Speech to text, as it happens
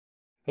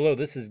Hello,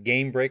 this is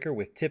Game Breaker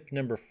with tip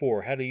number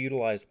 4, how to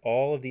utilize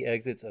all of the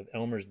exits of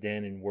Elmer's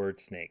Den in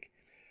WordSnake.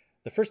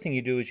 The first thing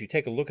you do is you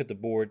take a look at the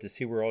board to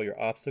see where all your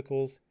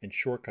obstacles and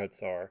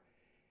shortcuts are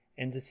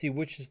and to see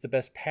which is the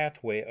best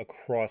pathway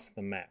across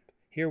the map.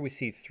 Here we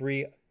see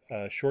three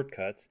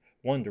shortcuts,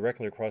 one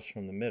directly across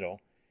from the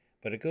middle,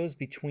 but it goes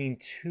between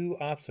two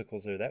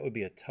obstacles there. That would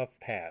be a tough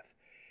path.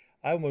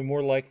 I would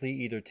more likely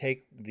either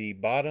take the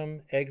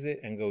bottom exit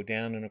and go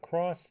down and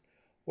across,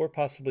 or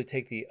possibly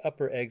take the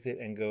upper exit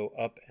and go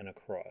up and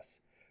across.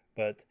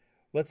 But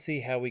let's see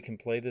how we can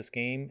play this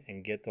game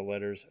and get the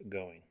letters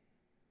going.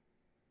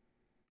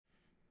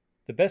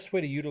 The best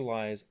way to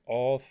utilize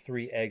all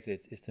three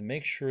exits is to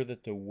make sure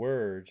that the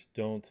words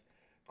don't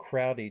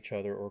crowd each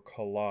other or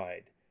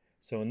collide.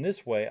 So in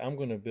this way, I'm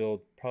going to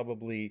build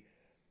probably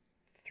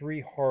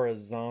 3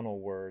 horizontal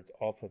words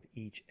off of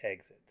each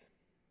exit.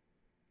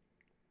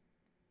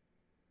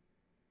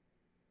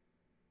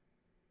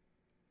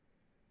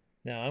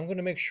 Now I'm going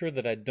to make sure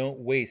that I don't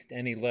waste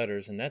any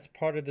letters, and that's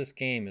part of this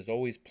game, is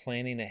always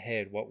planning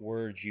ahead what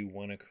words you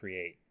want to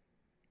create.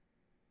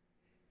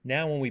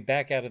 Now when we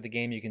back out of the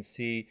game, you can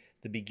see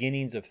the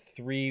beginnings of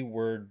 3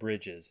 word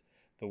bridges.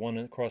 The one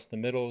across the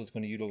middle is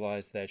going to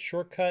utilize that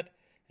shortcut,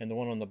 and the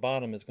one on the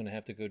bottom is going to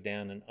have to go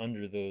down and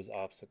under those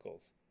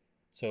obstacles.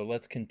 So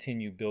let's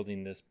continue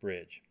building this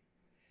bridge.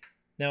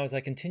 Now as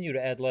I continue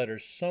to add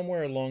letters,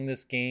 somewhere along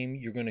this game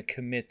you're going to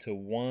commit to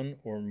one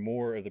or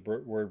more of the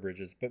word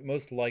bridges, but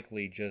most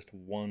likely just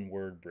one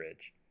word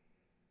bridge.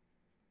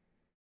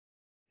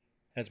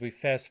 As we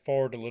fast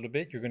forward a little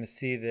bit, you're going to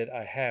see that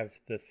I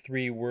have the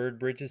 3 word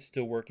bridges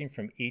still working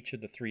from each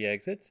of the 3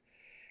 exits.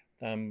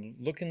 I'm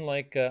looking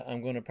like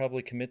I'm going to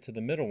probably commit to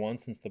the middle one,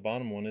 since the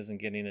bottom one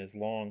isn't getting as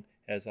long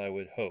as I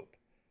would hope.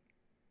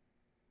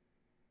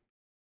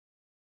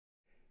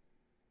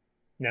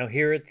 Now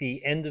here at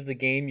the end of the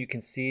game, you can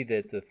see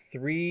that the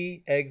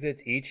 3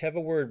 exits each have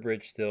a word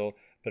bridge still,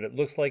 but it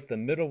looks like the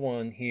middle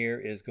one here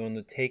is going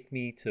to take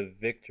me to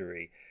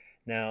victory.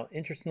 Now,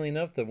 interestingly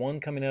enough, the one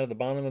coming out of the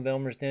bottom of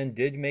Elmer's Den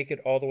did make it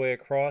all the way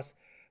across,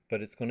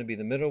 but it's going to be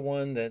the middle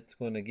one that's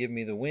going to give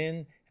me the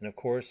win, and of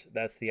course,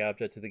 that's the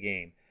object of the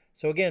game.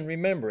 So again,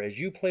 remember, as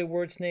you play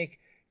WordSnake,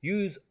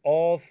 use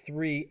all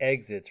 3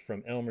 exits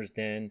from Elmer's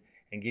Den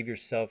and give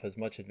yourself as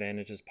much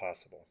advantage as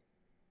possible.